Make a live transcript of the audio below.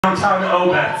Downtown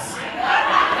Obets.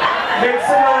 Make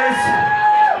some noise.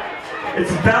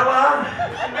 It's Bella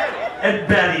and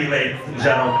Betty, ladies and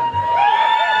gentlemen.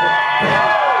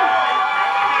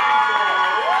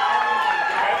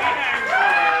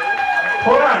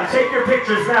 Hold on, take your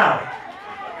pictures now.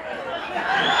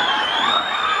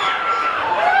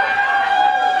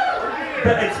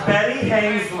 It's Betty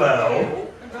Hainslow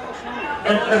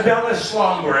and Bella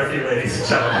Schlongworthy, ladies and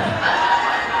gentlemen.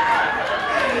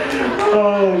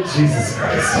 Oh, Jesus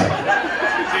Christ.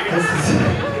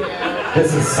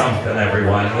 This is something,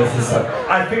 everyone.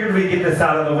 I figured we'd get this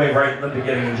out of the way right in the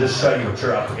beginning and just show you what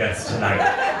you're up against tonight.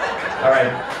 All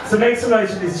right, so make some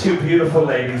noise for these two beautiful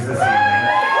ladies this evening.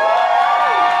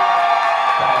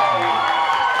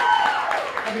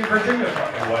 I mean, Virginia's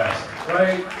fucking west,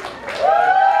 right?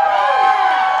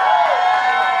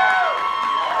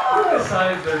 Who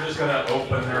decides they're just gonna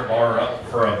open their bar up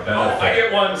for a benefit? Oh, I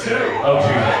get one too. Oh,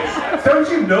 Jesus. Don't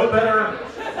you know better?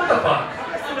 What the fuck?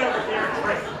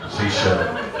 She should.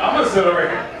 I'm gonna sit over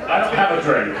here. I don't have a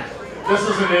drink. This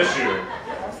is an issue.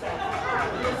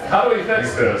 How do we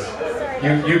fix this?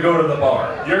 You go to the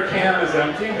bar. Your can is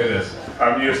empty? It is.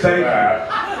 I'm used to that.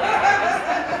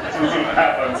 It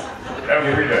happens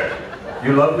every day.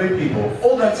 You lovely people.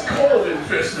 Oh, that's cold in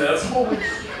fishnets. Holy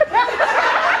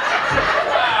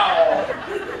wow.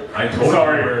 I told you to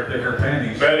wear thicker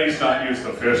panties. Betty's not used to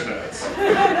fishnets.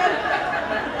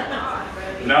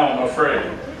 Now I'm afraid.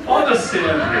 I'll just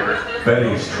stand here.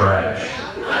 Betty's trash.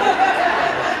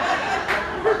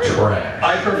 Trash.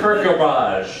 I prefer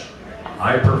garbage.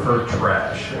 I prefer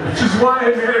trash. Which is why I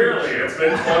married Clearly, you. it's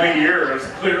been 20 years.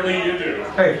 Clearly you do.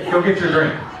 Hey, go get your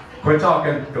drink. Quit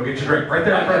talking. Go get your drink. Right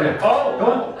there in front of you. Oh, Go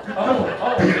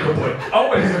on. Good boy.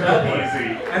 Oh, it's that easy.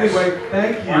 Anyway,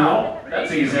 thank you. Wow,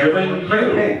 that's easier than you.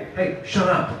 Hey, shut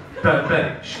up.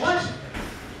 Betty. What?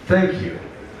 Thank you.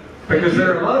 Because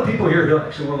there are a lot of people here who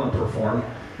actually want to perform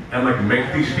and like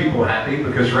make these people happy,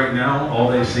 because right now all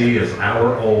they see is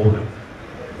our old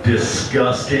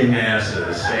disgusting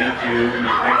asses. Thank you. Thank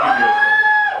you.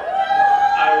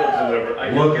 I will deliver.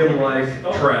 Looking like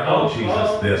trash. Oh,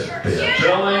 Jesus, this bitch.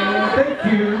 Spilling. Thank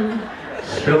you.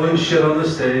 Spilling shit on the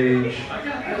stage.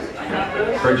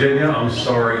 Virginia, I'm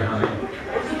sorry, honey.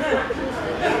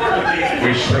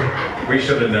 We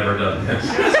should have never done this.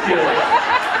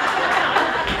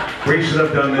 We should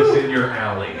have done this in your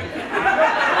alley.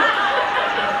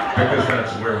 Because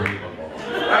that's where we belong.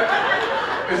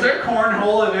 Is there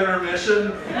cornhole at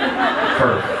intermission?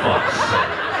 For fuck's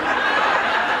sake.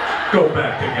 Go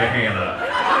back to Gehenna.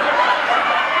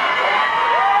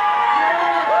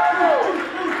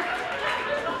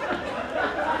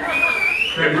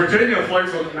 If Virginia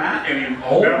flirts with Matt anymore,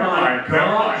 Oh never my mind.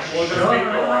 gosh, We'll just keep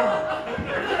going.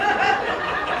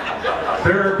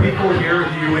 There are people here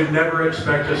who you would never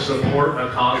expect to support a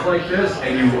cause like this,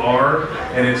 and you are,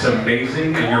 and it's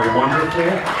amazing, and you're wonderful.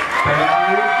 Thank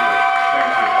you.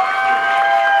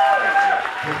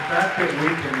 The fact that we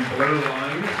can blur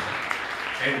lines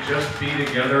and just be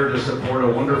together to support a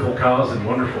wonderful cause and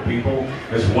wonderful people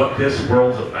is what this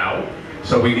world's about.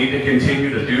 So we need to continue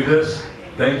to do this.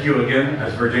 Thank you again,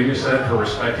 as Virginia said, for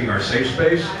respecting our safe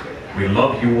space. We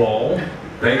love you all.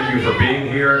 Thank you for being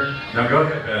here. Now go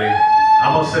ahead, Betty.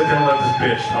 I'm gonna sit down and let this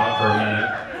bitch talk for a minute.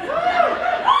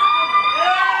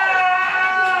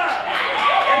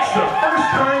 It's the first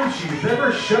time she's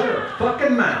ever shut her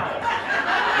fucking mouth.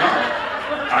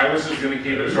 I was just going to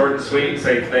keep it short and sweet and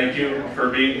say thank you for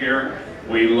being here.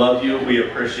 We love you, we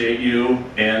appreciate you,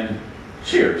 and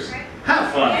cheers.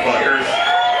 Have fun, fuckers.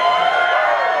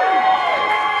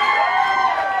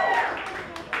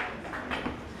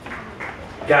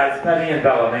 Guys, Betty and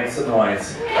Bella, make some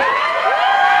noise.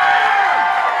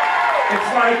 It's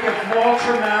like if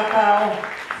Walter Matthau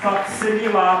fucked Cyndi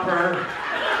Lauper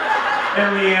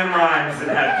and Leanne Rimes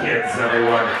and had kids,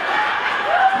 everyone.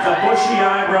 It's a bushy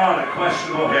eyebrow and a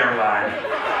questionable hairline.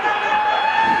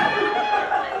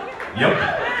 Yep.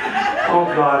 Oh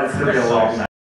God, it's gonna be a long night.